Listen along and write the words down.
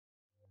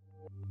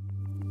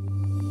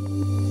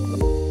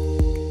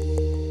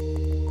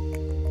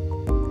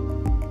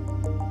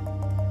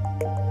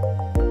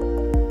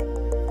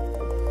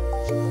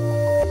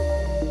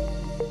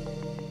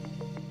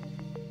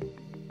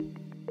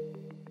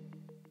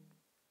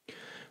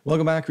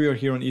Welcome back. We are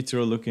here on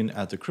Etoro looking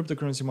at the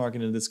cryptocurrency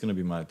market, and this is going to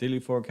be my daily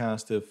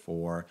forecast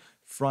for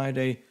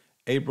Friday,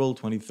 April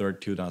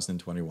 23rd,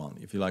 2021.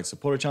 If you like to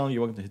support our channel,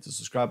 you're welcome to hit the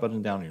subscribe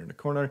button down here in the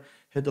corner,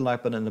 hit the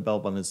like button and the bell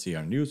button to see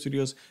our new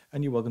videos,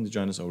 and you're welcome to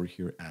join us over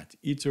here at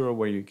Etoro,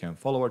 where you can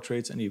follow our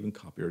trades and even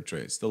copy our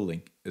trades. The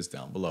link is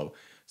down below.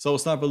 So we'll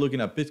start by looking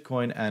at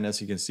Bitcoin, and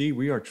as you can see,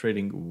 we are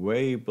trading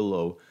way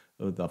below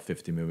the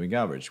 50 moving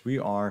average. We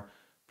are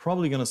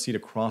probably going to see the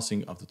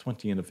crossing of the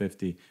 20 and the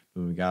 50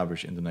 moving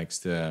average in the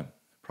next,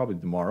 probably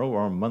tomorrow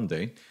or on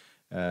Monday,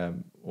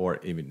 or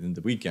even in the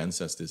weekends,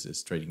 as this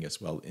is trading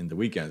as well in the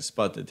weekends.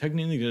 But the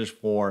technical indicators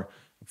for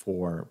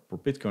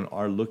Bitcoin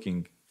are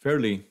looking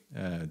fairly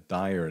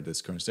dire at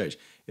this current stage.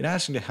 It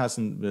actually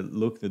hasn't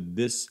looked at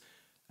this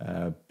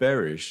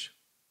bearish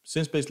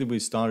since basically we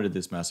started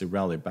this massive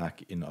rally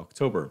back in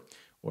October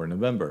or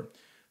November.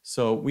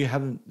 So we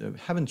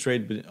haven't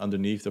traded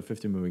underneath the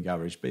 50 moving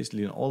average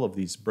basically in all of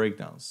these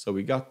breakdowns. So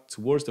we got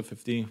towards the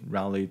 50,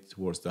 rallied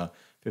towards the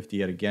 50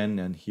 yet again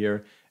and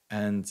here,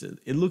 and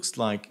it looks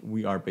like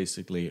we are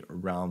basically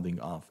rounding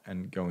off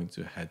and going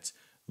to head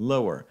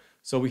lower.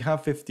 So we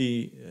have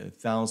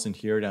 50,000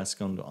 here. That's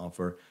going to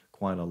offer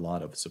quite a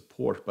lot of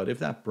support, but if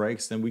that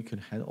breaks, then we could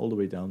head all the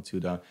way down to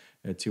the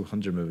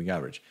 200 moving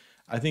average.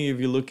 I think if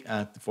you look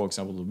at, for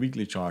example, the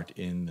weekly chart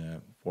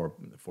in for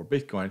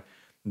Bitcoin,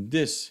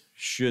 this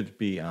should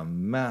be a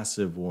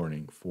massive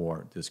warning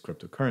for this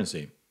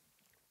cryptocurrency.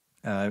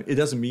 It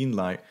doesn't mean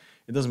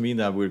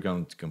that we're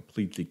going to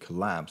completely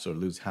collapse or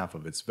lose half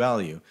of its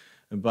value,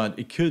 but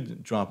it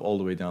could drop all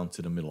the way down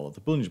to the middle of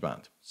the Bollinger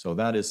Band. So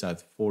that is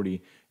at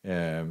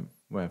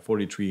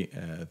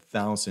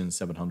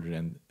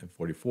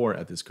 43,744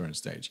 at this current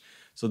stage.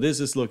 So this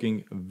is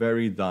looking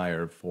very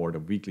dire for the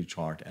weekly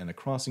chart, and a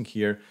crossing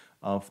here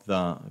of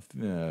the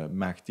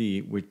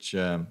MACD, which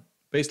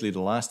basically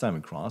the last time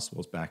it crossed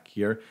was back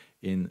here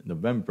in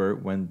November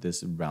when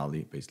this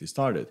rally basically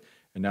started.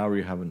 And now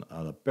we have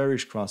a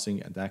bearish crossing,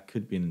 and that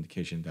could be an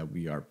indication that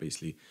we are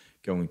basically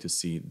going to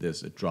see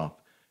this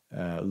drop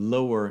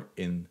lower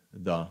in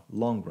the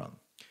long run.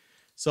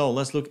 So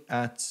let's look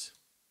at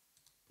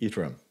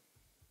Ethereum.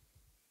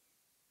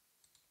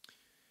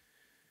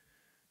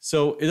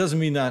 So it doesn't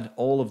mean that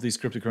all of these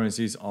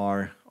cryptocurrencies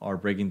are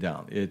breaking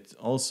down. It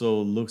also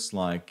looks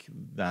like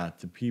that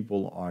the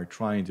people are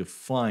trying to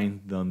find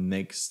the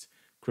next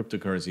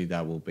cryptocurrency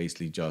that will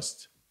basically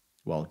just,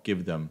 well,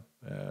 give them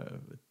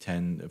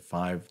 10,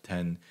 5,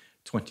 10,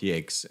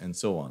 20x and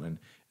so on. And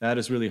that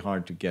is really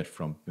hard to get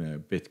from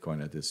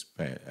Bitcoin at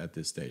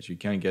this stage. You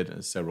can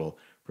get several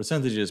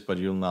percentages, but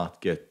you'll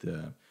not get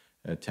 10,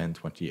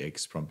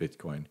 20x from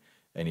Bitcoin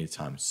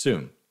anytime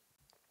soon.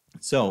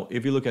 So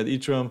if you look at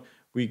Ethereum,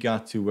 we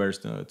got towards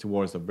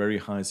the very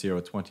high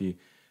zero,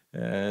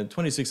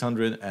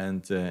 2600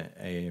 and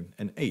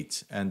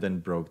 8, and then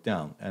broke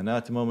down. And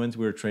at the moment,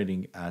 we're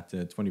trading at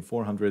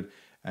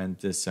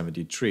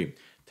 2473.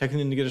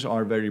 Technical indicators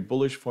are very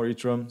bullish for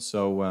Ethereum.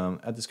 So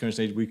at this current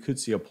stage, we could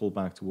see a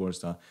pullback towards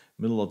the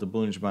middle of the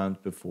Bollinger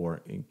Band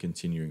before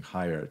continuing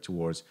higher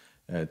towards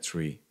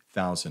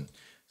 3000.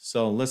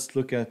 So let's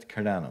look at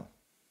Cardano.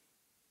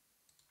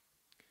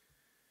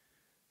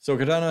 So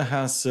Cardano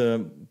has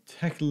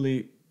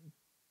technically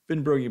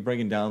been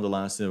breaking down the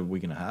last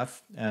week and a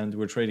half, and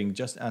we're trading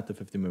just at the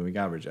 50 moving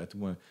average at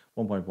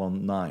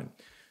 1.19.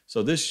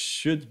 So this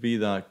should be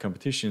the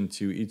competition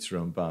to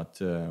Ethereum,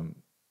 but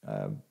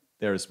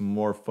there is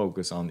more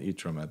focus on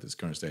Ethereum at this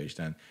current stage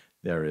than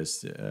there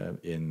is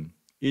in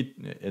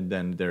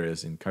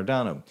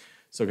Cardano.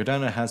 So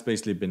Cardano has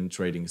basically been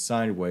trading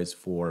sideways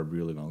for a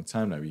really long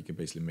time now. You can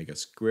basically make a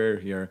square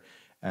here,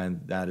 and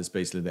that is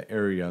basically the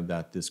area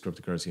that this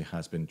cryptocurrency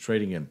has been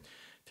trading in.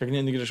 Technical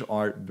indicators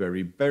are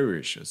very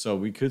bearish, so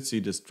we could see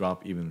this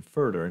drop even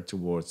further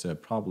towards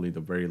probably the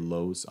very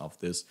lows of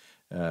this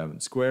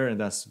square, and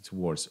that's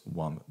towards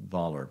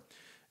 $1.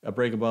 A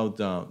break above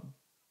the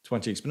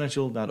 20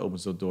 exponential, that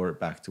opens the door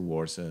back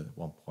towards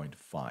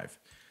 1.5.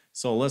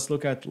 So let's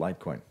look at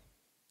Litecoin.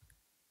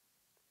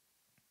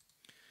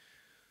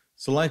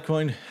 So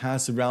Litecoin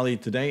has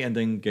rallied today and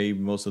then gave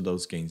most of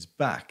those gains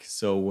back.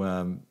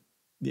 So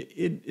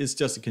it is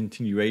just a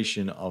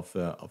continuation of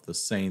the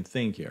same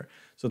thing here.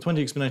 So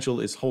 20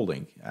 exponential is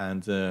holding,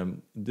 and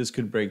this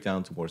could break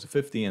down towards the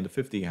 50, and the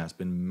 50 has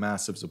been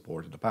massive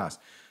support in the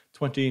past.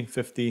 20,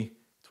 50,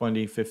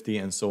 20, 50,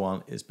 and so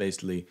on is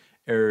basically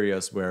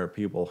areas where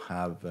people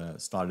have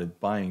started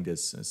buying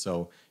this.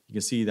 So you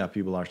can see that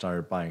people are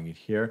started buying it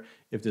here.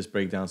 If this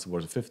breaks down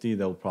towards the 50,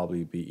 there'll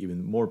probably be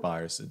even more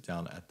buyers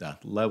down at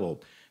that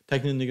level.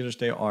 Technical indicators,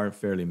 they are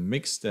fairly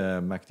mixed.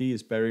 MACD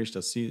is bearish,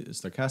 the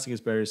stochastic is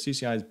bearish,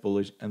 CCI is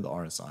bullish, and the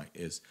RSI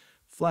is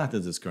flat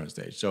at this current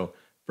stage. So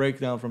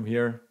breakdown from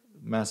here,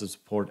 massive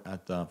support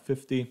at the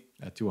 50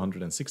 at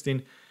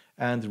 216,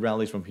 and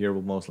rallies from here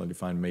will most likely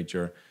find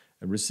major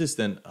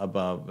resistance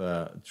above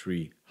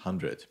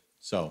 300.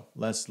 So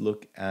let's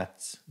look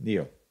at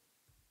NEO.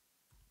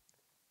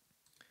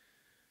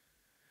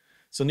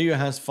 So NIO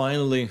has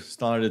finally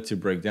started to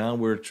break down.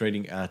 We're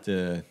trading at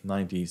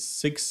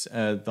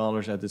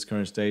 $96 at this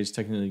current stage.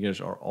 Technical indicators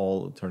are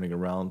all turning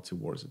around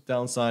towards the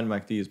downside.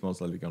 MACD is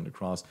most likely going to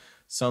cross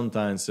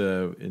sometimes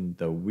in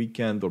the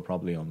weekend or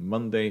probably on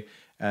Monday.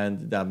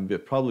 And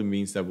that probably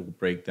means that we'll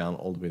break down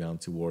all the way down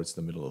towards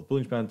the middle of the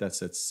bullish band.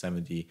 That's at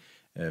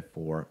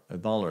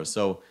 $74.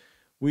 So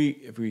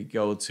if we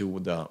go to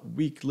the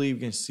weekly, we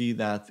can see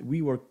that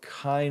we were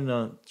kind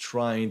of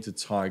trying to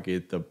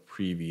target the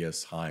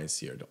previous highs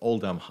here, the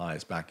all-time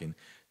highs back in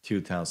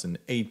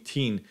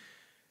 2018.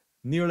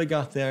 Nearly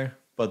got there,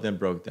 but then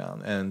broke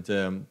down. And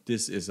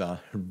this is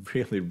a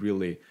really,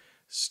 really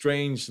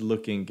strange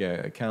looking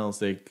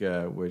candlestick,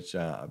 which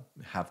I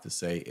have to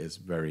say is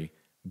very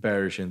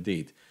bearish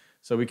indeed.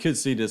 So we could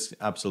see this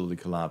absolutely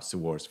collapse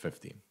towards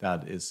 50.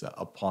 That is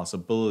a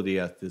possibility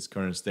at this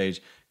current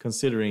stage,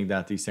 considering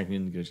that the second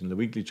indicators in the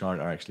weekly chart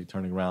are actually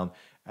turning around,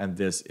 and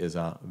this is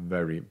a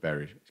very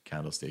bearish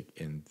candlestick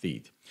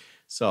indeed.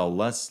 So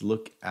let's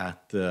look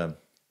at the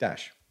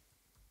Dash.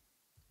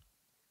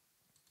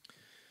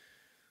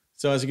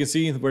 So as you can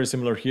see, very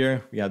similar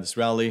here. We had this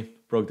rally,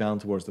 broke down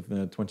towards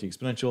the 20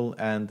 exponential,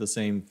 and the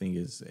same thing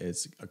is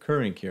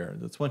occurring here.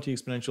 The 20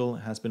 exponential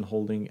has been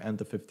holding, and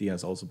the 50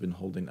 has also been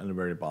holding, and the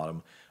very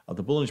bottom of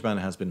the Bollinger Band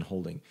has been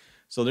holding.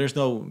 So there's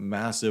no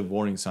massive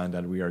warning sign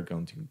that we are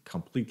going to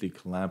completely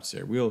collapse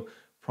here. We'll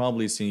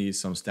probably see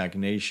some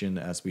stagnation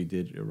as we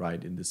did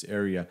right in this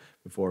area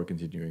before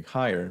continuing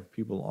higher.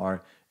 People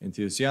are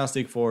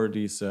enthusiastic for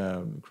these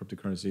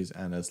cryptocurrencies,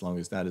 and as long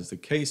as that is the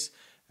case,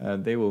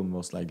 they will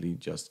most likely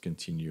just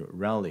continue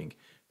rallying.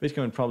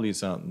 Bitcoin probably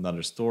is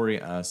another story,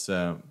 as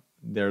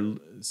there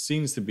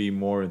seems to be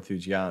more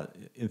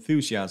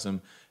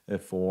enthusiasm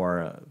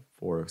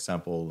for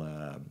example,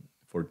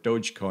 for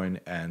Dogecoin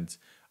and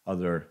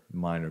other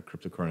minor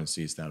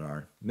cryptocurrencies that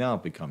are now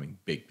becoming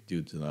big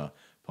due to the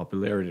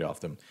popularity of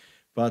them.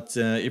 But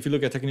if you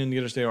look at technical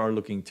indicators, they are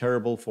looking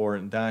terrible for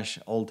Dash.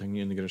 All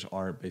technical indicators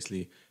are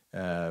basically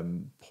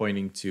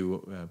pointing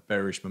to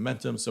bearish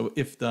momentum. So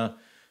if the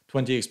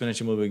 20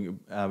 exponential moving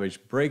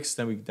average breaks,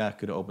 then that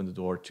could open the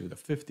door to the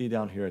 50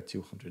 down here at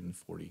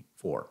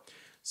 244.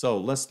 So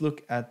let's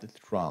look at the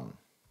Tron.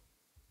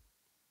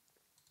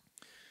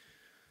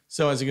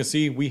 So as you can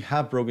see, we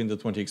have broken the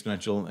 20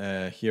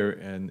 exponential here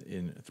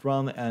in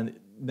Tron, and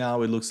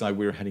now it looks like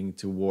we're heading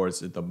towards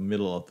the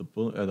middle of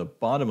the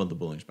bottom of the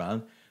Bollinger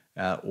Band,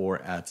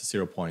 or at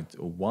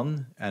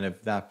 0.1. And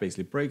if that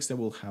basically breaks, then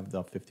we'll have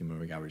the 50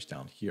 moving average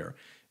down here.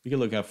 We can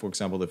look at, for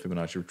example, the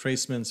Fibonacci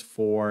retracements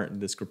for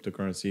this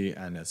cryptocurrency,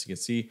 and as you can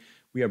see,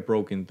 we have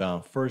broken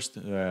down first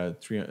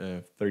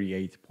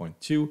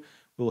 38.2.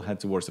 We'll head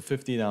towards the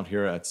 50 down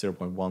here at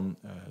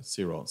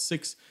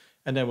 0.106,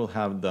 and then we'll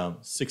have the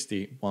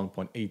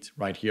 61.8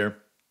 right here,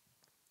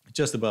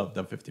 just above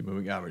the 50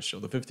 moving average. So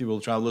the 50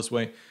 will travel this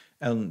way,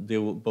 and they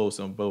will both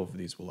of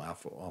these will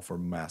offer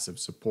massive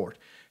support.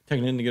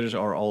 Technical indicators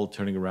are all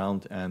turning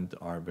around and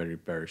are very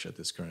bearish at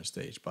this current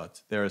stage,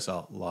 but there is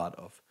a lot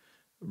of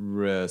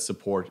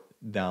support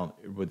down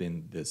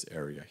within this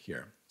area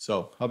here.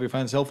 So hope you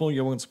find this helpful.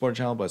 You're welcome to support the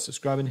channel by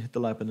subscribing, hit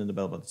the like button and the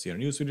bell button to see our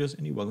news videos,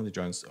 and you're welcome to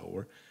join us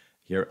over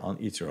here on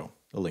Etoro.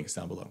 The link is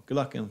down below. Good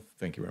luck and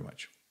thank you very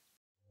much.